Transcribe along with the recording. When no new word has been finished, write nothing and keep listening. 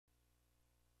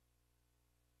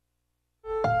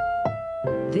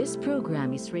This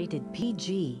program is rated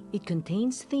PG. It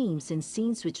contains themes and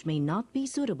scenes which may not be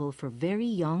suitable for very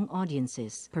young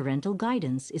audiences. Parental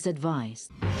guidance is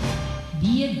advised.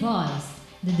 Be advised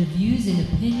that the views and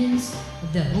opinions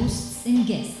of the hosts and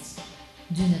guests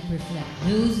do not reflect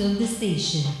those of the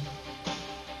station.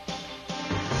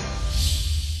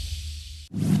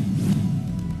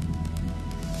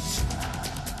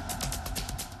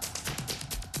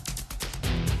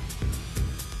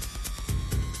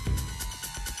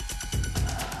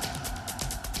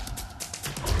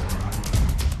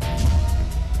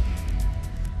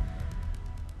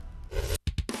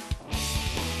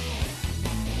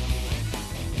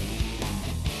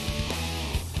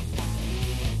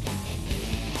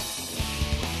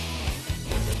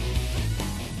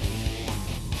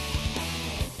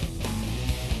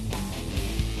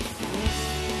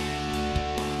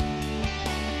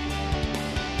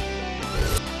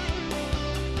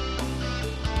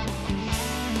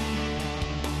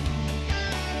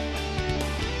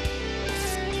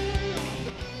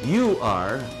 You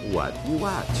are what you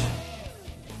watch.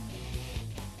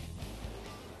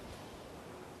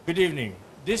 Good evening.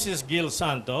 This is Gil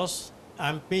Santos.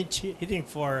 I'm pinch hitting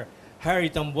for Harry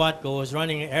Tambuatco, who's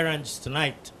running errands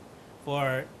tonight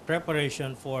for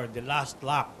preparation for the last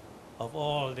lap of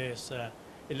all this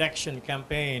election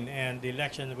campaign and the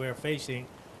election we're facing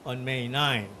on May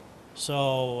 9.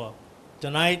 So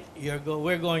tonight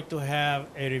we're going to have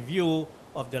a review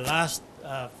of the last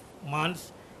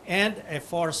month and a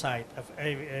foresight,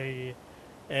 an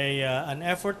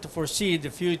effort to foresee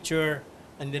the future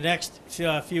in the next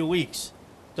few weeks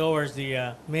towards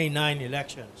the May 9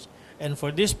 elections. And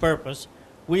for this purpose,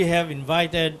 we have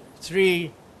invited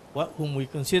three whom we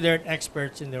considered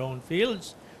experts in their own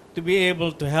fields to be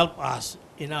able to help us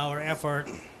in our effort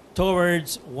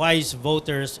towards wise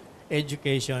voters'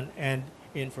 education and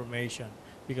information.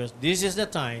 Because this is the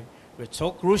time, it's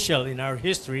so crucial in our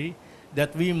history,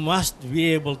 that we must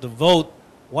be able to vote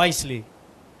wisely,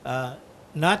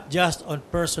 not just on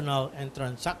personal and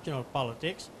transactional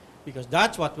politics, because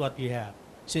that's what we have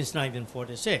since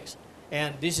 1946.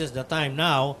 And this is the time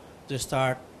now to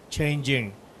start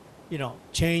changing. You know,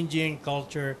 changing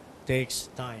culture takes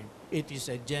time. It is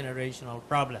a generational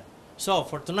problem. So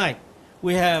for tonight,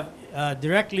 we have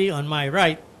directly on my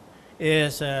right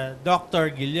is Dr.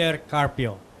 Guilherme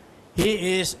Carpio.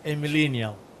 He is a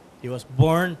millennial. He was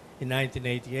born in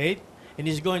 1988, and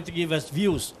he's going to give us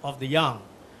views of the young,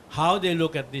 how they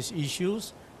look at these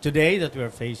issues today that we're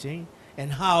facing,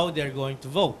 and how they're going to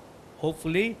vote.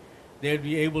 Hopefully, they'll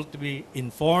be able to be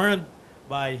informed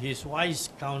by his wise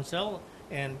counsel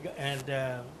and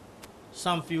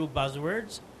some few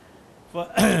buzzwords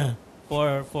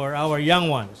for our young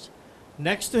ones.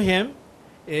 Next to him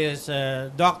is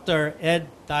Dr. Ed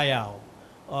Tayao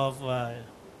of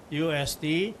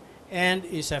UST, and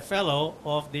is a fellow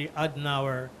of the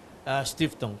Adenauer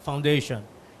Stiftung Foundation.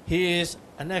 He is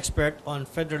an expert on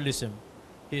federalism.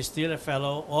 He's still a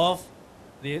fellow of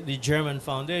the German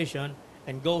Foundation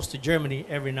and goes to Germany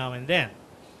every now and then.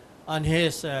 On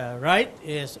his right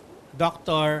is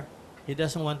Dr. He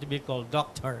doesn't want to be called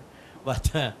doctor,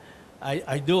 but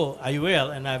I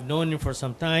will, and I've known him for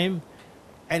some time,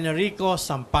 Enrico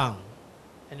Sampang.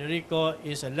 Enrico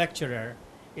is a lecturer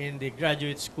in the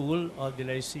graduate school of the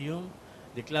Lyceum,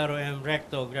 the Claro M.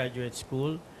 Recto Graduate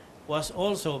School, was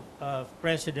also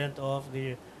president of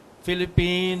the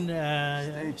Philippine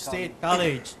State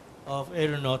College of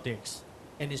Aeronautics,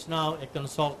 and is now a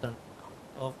consultant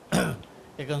of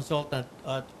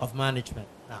of management.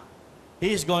 Now,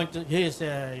 he is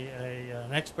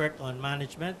an expert on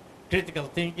management, critical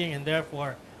thinking, and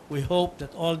therefore we hope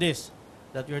that all this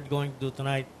that we're going to do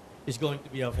tonight is going to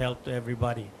be of help to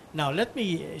everybody. Now, let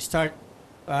me start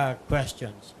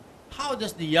questions. How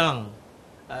does the young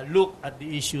look at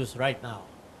the issues right now?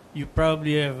 You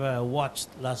probably have watched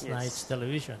last night's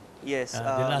television. Yes. The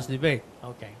last debate.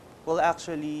 Okay. Well,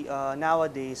 actually,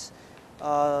 nowadays,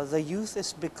 the youth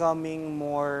is becoming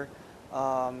more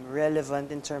relevant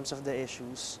in terms of the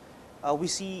issues. We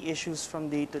see issues from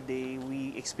day to day.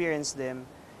 We experience them.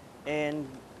 And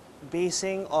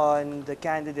basing on the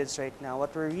candidates right now,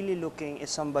 what we're really looking is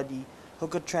somebody who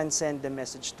could transcend the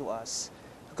message to us,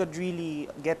 who could really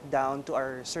get down to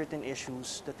our certain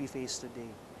issues that we face today.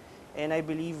 And I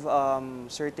believe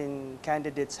certain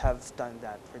candidates have done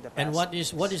that for the past. And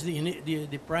what is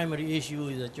the primary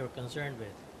issue that you're concerned with?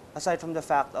 Aside from the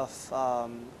fact of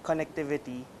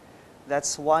connectivity,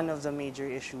 that's one of the major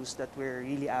issues that we're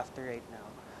really after right now.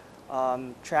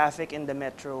 Traffic in the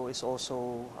metro is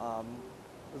also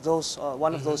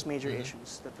one of those major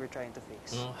issues that we're trying to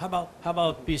face. How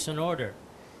about peace and order?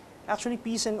 Actually,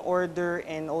 peace and order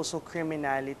and also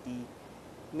criminality,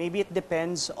 maybe it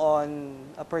depends on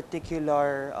a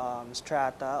particular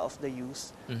strata of the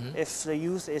youth. Mhm. If the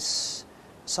youth is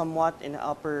somewhat in the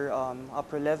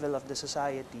upper level of the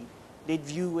society, they'd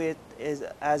view it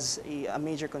as a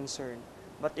major concern.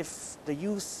 But if the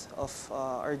youth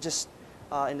are just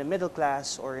in the middle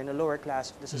class or in the lower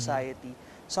class of the society,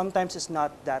 sometimes it's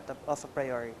not that of a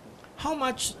priority. How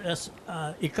much does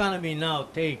economy now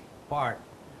take part?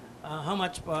 How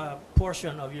much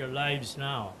portion of your lives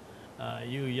now,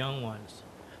 you young ones,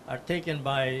 are taken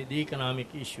by the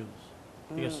economic issues?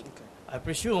 Because Okay. I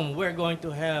presume we're going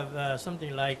to have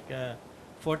something like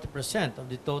 40% of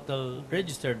the total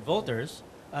registered voters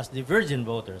as the virgin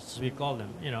voters, as we call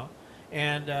them, you know.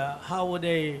 And how would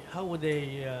they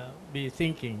be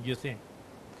thinking, you think?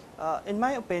 In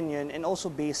my opinion, and also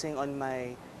basing on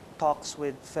my talks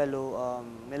with fellow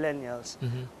millennials,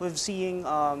 we're seeing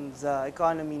the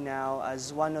economy now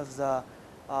as one of the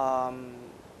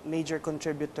major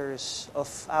contributors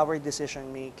of our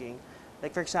decision making.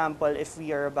 Like for example, if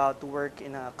we are about to work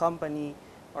in a company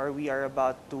or we are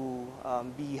about to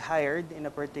be hired in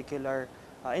a particular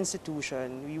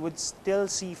institution, we would still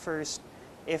see first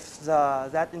if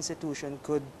that institution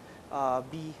could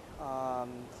be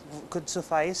could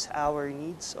suffice our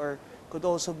needs or could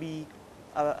also be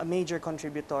a major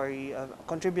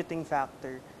contributing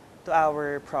factor to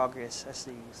our progress as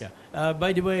the youth. Yeah.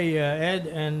 By the way, Ed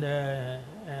and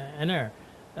Aner,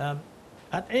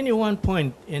 at any one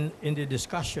point in the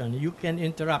discussion, you can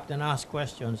interrupt and ask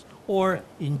questions or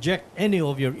inject any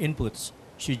of your inputs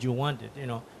should you want it, you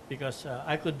know, because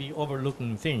I could be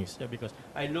overlooking things because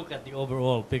I look at the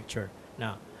overall picture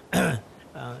now.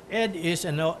 Ed is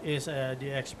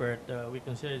the expert, we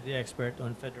consider the expert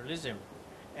on federalism.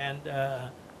 And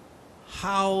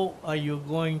how do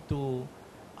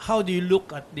you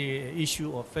look at the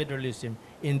issue of federalism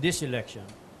in this election?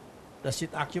 Does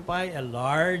it occupy a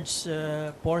large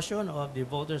portion of the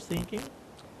voters' thinking?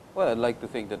 Well, I'd like to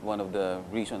think that one of the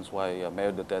reasons why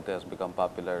Mayor Duterte has become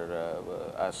popular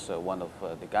as one of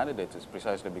the candidates is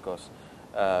precisely because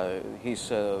he's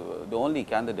the only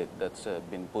candidate that's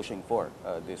been pushing for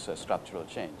this structural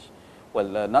change.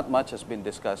 Well, not much has been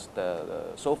discussed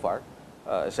so far,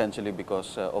 essentially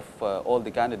because of all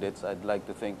the candidates. I'd like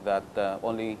to think that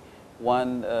only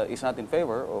one is not in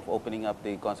favor of opening up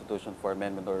the Constitution for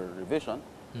amendment or revision,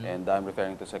 and I'm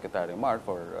referring to Secretary Mar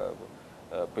for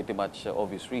pretty much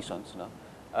obvious reasons. No?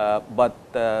 But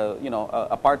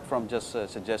apart from just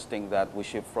suggesting that we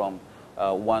shift from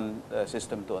one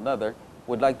system to another,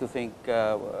 would like to think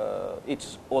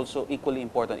it's also equally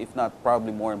important, if not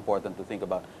probably more important, to think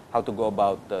about how to go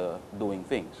about doing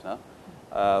things. No?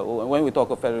 When we talk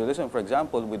of federalism, for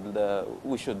example,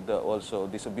 we should also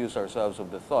disabuse ourselves of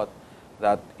the thought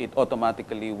that it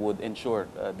automatically would ensure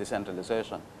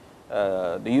decentralization.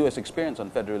 The U.S. experience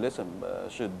on federalism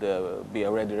should be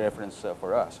a ready reference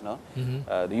for us. No?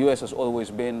 The U.S. has always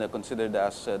been considered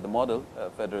as the model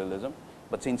federalism,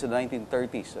 but since the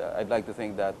 1930s, I'd like to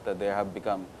think that they have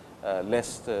become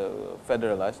less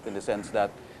federalized in the sense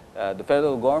that the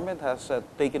federal government has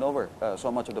taken over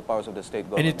so much of the powers of the state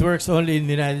government. And it works only in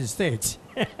the United States.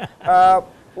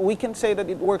 We can say that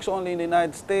it works only in the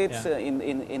United States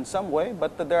in some way,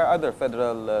 but there are other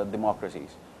federal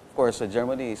democracies. Of course,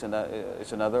 Germany is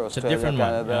another, Australia,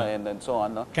 Canada, and so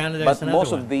on. No? Canada but is another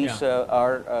most one. of these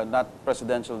are not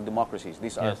presidential democracies.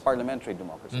 These are parliamentary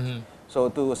democracies. So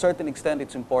to a certain extent,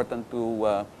 it's important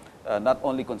to not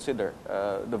only consider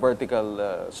the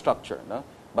vertical structure, no?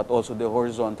 but also the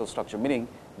horizontal structure, meaning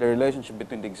the relationship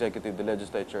between the executive, the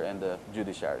legislature, and the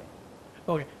judiciary.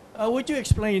 Okay. Would you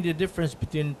explain the difference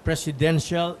between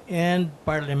presidential and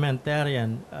parliamentary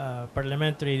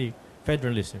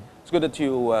federalism? It's good that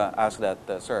you asked that,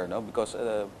 sir, no? Because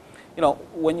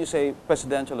when you say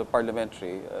presidential or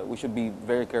parliamentary, we should be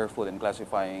very careful in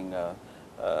classifying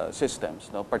systems,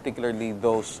 no? Particularly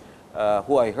those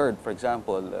who I heard, for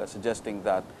example, suggesting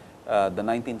that the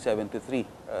 1973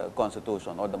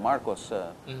 Constitution or the Marcos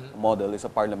model is a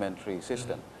parliamentary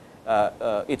system.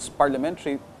 It's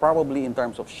parliamentary probably in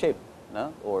terms of shape,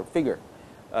 no? or figure,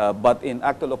 but in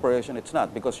actual operation it's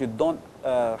not, because you don't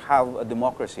have a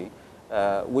democracy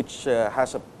which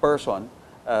has a person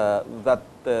that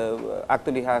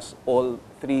actually has all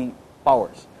three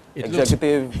powers.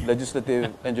 Executive,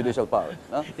 legislative, and judicial powers.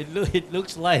 No? It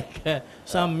looks like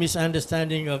some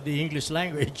misunderstanding of the English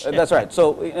language. That's right.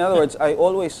 So, in other words, I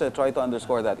always try to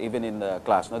underscore that even in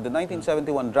class. Now, the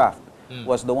 1971 draft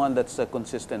was the one that's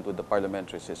consistent with the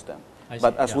parliamentary system. I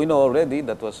But see, as yeah. we know already,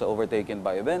 that was overtaken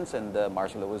by events, and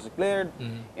martial law was declared,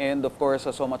 and of course,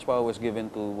 so much power was given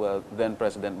to then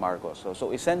President Marcos.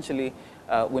 So essentially,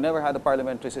 we never had a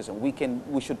parliamentary system.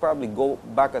 We should probably go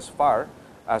back as far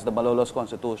as the Malolos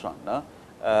Constitution. No?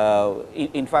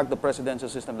 In fact, the presidential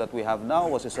system that we have now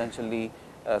was essentially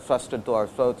thrusted to our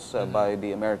throats by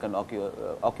the American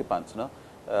occupants. No?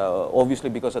 Obviously,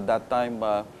 because at that time,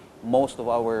 most of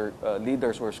our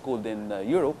leaders were schooled in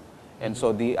Europe, and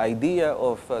so the idea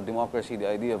of democracy, the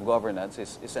idea of governance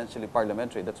is essentially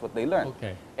parliamentary. That's what they learned.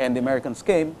 Okay. And the Americans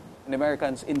came, and the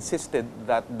Americans insisted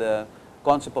that the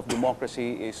concept of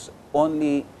democracy is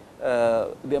only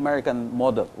the American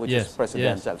model, which Yes, is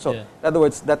presidential. yes, So, yeah. in other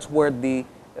words, that's where the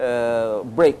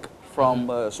break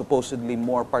from supposedly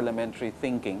more parliamentary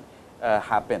thinking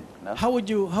happened. No? How would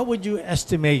you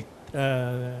estimate?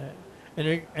 And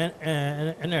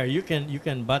you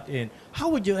can butt in. How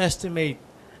would you estimate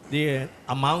the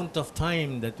amount of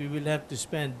time that we will have to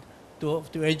spend to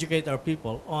educate our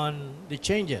people on the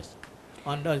changes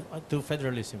to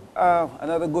federalism?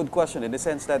 Another good question, in the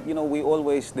sense that we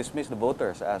always dismiss the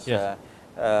voters as Yes.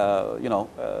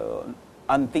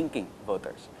 unthinking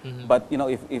voters. But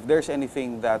if there's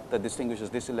anything that distinguishes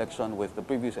this election with the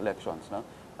previous elections, no,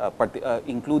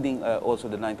 including also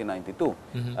the 1992,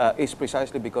 is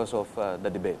precisely because of the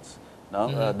debates. No?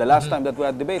 The last time that we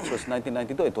had debates was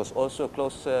 1992. It was also a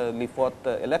closely fought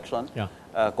election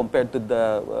compared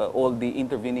to all the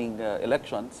intervening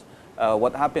elections.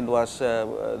 What happened was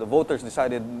the voters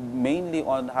decided mainly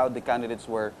on how the candidates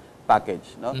were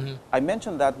packaged. No? I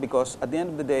mentioned that because at the end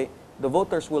of the day, the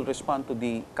voters will respond to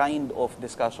the kind of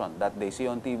discussion that they see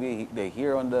on TV, they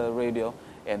hear on the radio,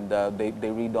 and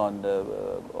they read on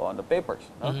the papers.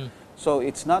 No? So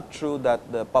it's not true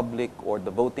that the public or the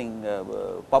voting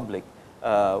public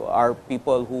are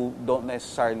people who don't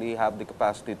necessarily have the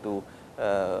capacity to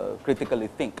critically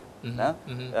think. No?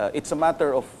 It's a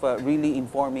matter of really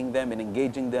informing them and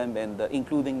engaging them and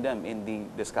including them in the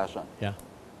discussion. Yeah.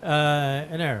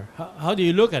 Ener, how do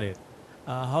you look at it?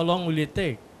 How long will it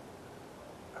take?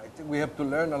 I think we have to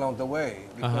learn along the way,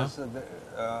 because the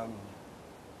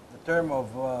term of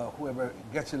whoever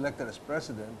gets elected as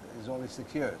president is only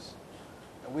 6 years.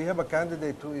 And we have a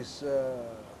candidate who is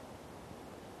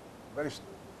very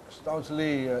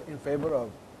staunchly in favor of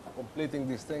completing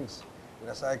these things in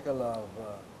a cycle of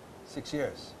 6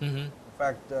 years. In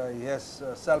fact, he has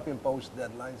self-imposed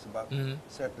deadlines about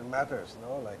certain matters,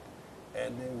 like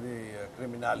ending the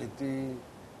criminality in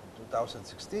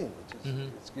 2016,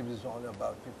 which gives us only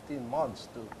about 15 months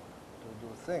to do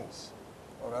things,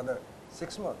 or rather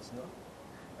 6 months,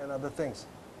 and other things.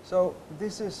 So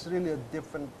this is really a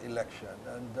different election,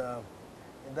 and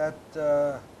in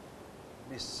that,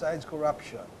 besides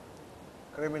corruption,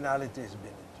 criminality has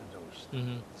been introduced.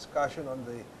 Discussion on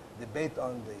the debate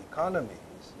on the economy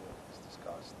is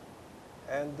discussed,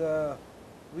 and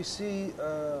we see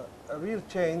a real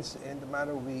change in the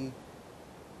manner we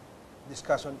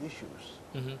discuss on issues.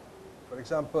 For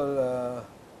example,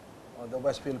 on the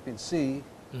West Philippine Sea,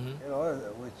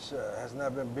 which has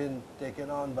never been taken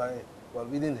on by, well,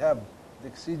 we didn't have the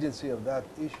exigency of that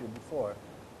issue before,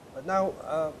 but now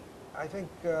I think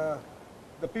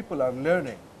the people are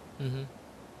learning,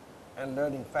 and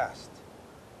learning fast,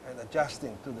 and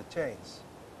adjusting to the change.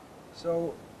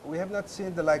 So we have not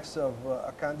seen the likes of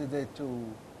a candidate who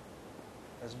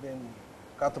has been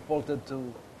catapulted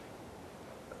to.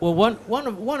 Well,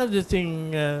 one of the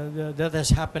things that has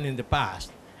happened in the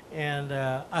past, and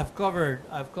I've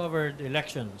covered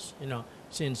elections,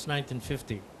 since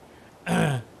 1950,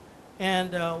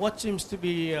 and what seems to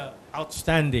be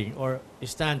outstanding or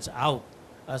stands out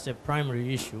as a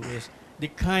primary issue is the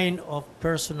kind of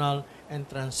personal and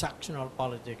transactional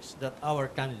politics that our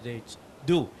candidates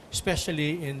do,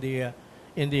 especially in the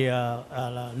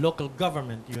local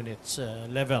government units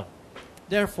level.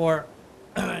 Therefore,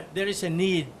 there is a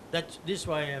need. This is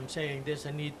why I'm saying there's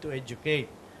a need to educate.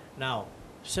 Now,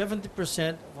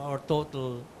 70% of our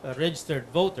total registered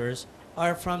voters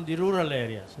are from the rural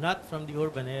areas, not from the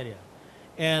urban area,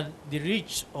 and the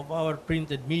reach of our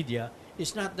printed media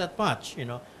is not that much,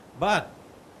 but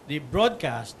the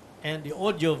broadcast and the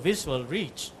audio-visual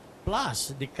reach,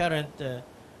 plus the current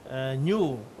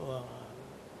new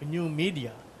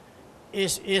media,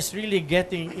 is really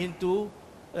getting into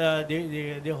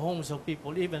the homes of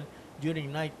people, even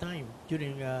during nighttime.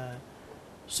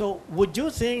 So, would you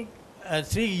think a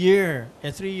three-year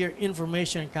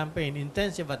information campaign,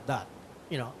 intensive at that,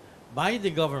 by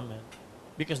the government,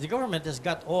 because the government has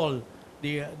got all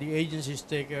the agencies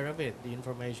take care of it, the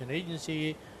information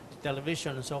agency, the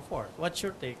television, and so forth. What's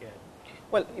your take, Ed?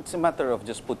 Well, it's a matter of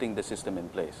just putting the system in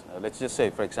place. Let's just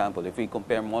say, for example, if we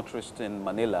compare motorists in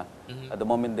Manila, at the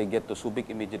moment they get to Subic,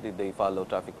 immediately they follow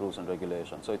traffic rules and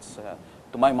regulations. So it's,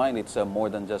 to my mind, it's more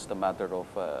than just a matter of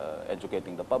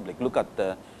educating the public. Look at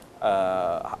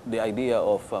the idea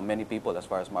of many people as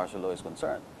far as martial law is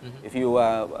concerned. If you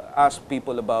ask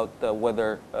people about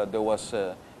whether there was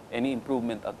any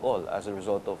improvement at all as a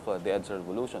result of the EDSA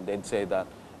revolution, they'd say that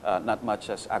not much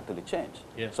has actually changed.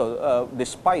 Yes. So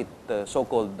despite the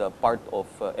so-called part of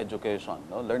education,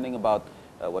 learning about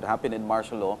what happened in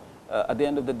martial law, at the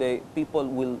end of the day, people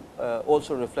will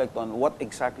also reflect on what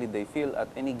exactly they feel at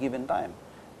any given time.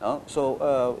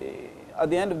 So at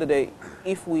the end of the day,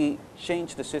 if we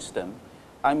change the system,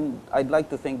 I'd like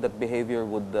to think that behavior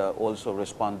would also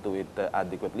respond to it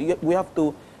adequately. We have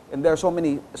to, and there are so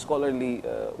many scholarly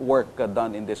work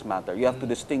done in this matter. You have to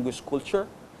distinguish culture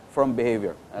from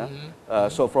behavior.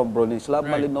 So from Bronislaw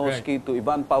Malinowski to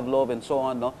Ivan Pavlov and so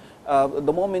on,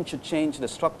 the moment you change the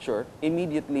structure,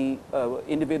 immediately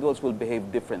individuals will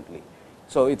behave differently.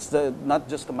 So it's not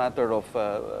just a matter of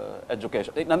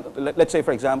education. Let's say,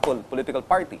 for example, political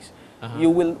parties. We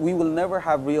will never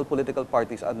have real political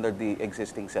parties under the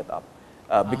existing setup.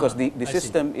 Because the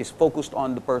system is focused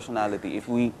on the personality. If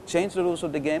we change the rules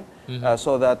of the game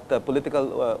so that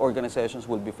political organizations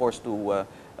will be forced to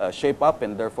shape up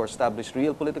and therefore establish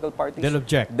real political parties, they'll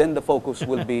object. Then the focus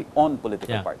will be on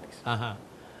political parties.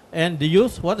 And the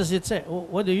youth, what does it say?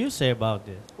 What do you say about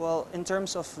this? Well, in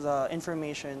terms of the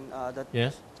information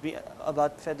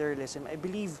about federalism, I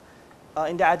believe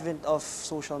in the advent of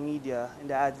social media, in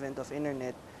the advent of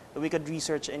internet, we could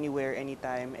research anywhere,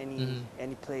 anytime,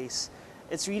 any place.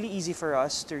 It's really easy for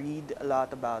us to read a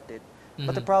lot about it.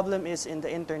 But the problem is in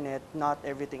the internet, not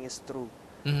everything is true.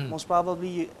 Most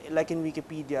probably, like in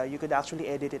Wikipedia, you could actually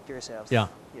edit it yourself. Yeah.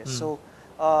 Yes. So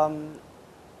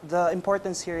the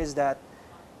importance here is that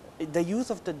the youth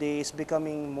of today is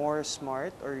becoming more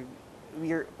smart, or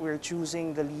we're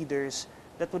choosing the leaders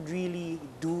that would really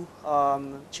do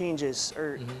changes,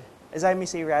 or as I may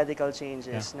say, radical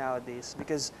changes nowadays,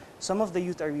 because some of the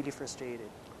youth are really frustrated.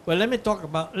 Well, let's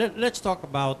talk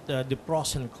about the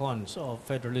pros and cons of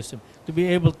federalism. To be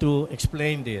able to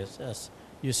explain this, as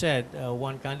you said,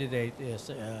 one candidate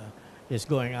is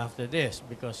going after this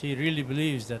because he really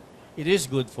believes that it is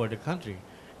good for the country.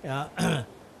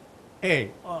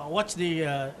 Hey, what's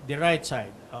the right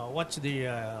side? What's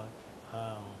the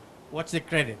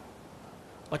credit?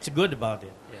 What's good about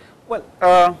it? Yeah.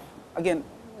 Well, again,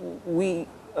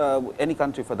 any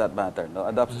country for that matter,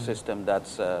 adopts a system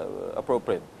that's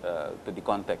appropriate to the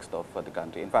context of the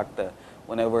country. In fact,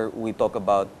 whenever we talk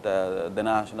about the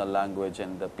national language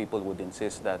and the people would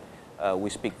insist that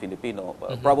we speak Filipino,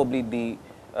 probably the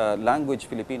language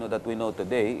Filipino that we know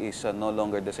today is no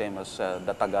longer the same as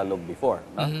the Tagalog before.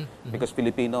 Because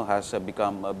Filipino has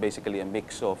become basically a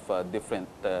mix of different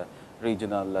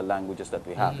regional languages that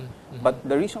we have. But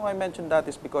the reason why I mentioned that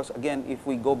is because, again, if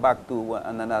we go back to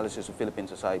an analysis of Philippine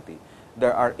society,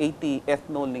 there are 80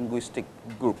 ethno-linguistic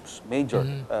groups, major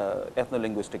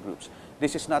ethno-linguistic groups.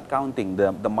 This is not counting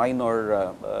the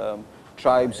minor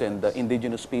tribes and the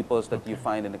indigenous peoples that you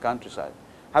find in the countryside.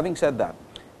 Having said that,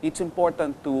 it's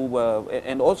important to,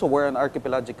 and also we're an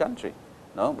archipelagic country.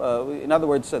 In other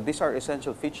words, these are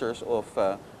essential features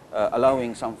of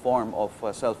allowing some form of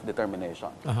self-determination.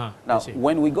 Now,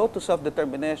 when we go to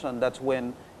self-determination, that's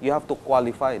when you have to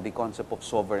qualify the concept of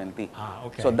sovereignty.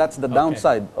 So that's the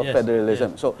downside of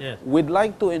federalism. So we'd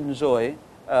like to enjoy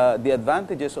the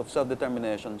advantages of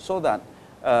self-determination so that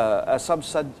a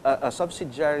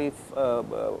subsidiary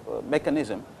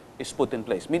mechanism is put in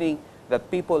place, meaning that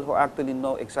people who actually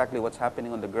know exactly what's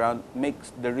happening on the ground make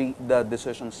the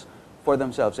decisions for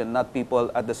themselves, and not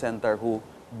people at the center who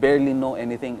barely know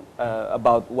anything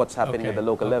about what's happening at the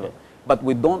local level. But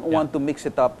we don't want to mix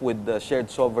it up with the shared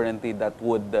sovereignty that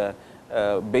would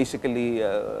basically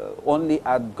only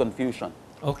add confusion.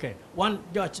 Okay.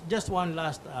 Just one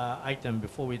last item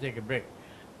before we take a break.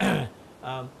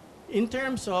 In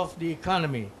terms of the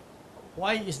economy,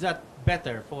 why is that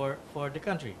better for the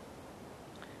country?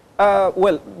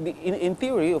 Well, in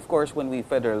theory, of course, when we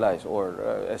federalize, or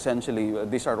essentially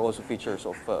these are also features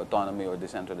of autonomy or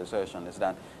decentralization, is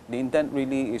that the intent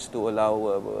really is to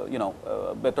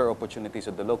allow better opportunities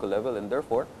at the local level, and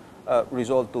therefore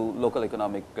result to local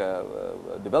economic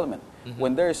development.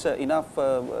 When there's enough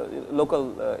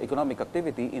local economic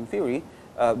activity, in theory,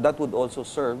 that would also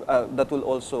serve, that will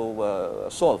also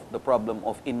solve the problem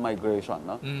of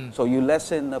in-migration. So you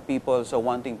lessen people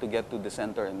wanting to get to the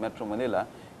center in Metro Manila,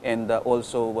 and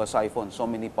also siphon so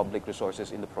many public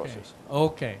resources in the process.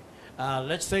 Okay.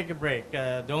 Let's take a break.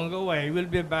 Don't go away. We'll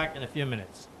be back in a few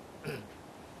minutes.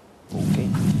 Okay.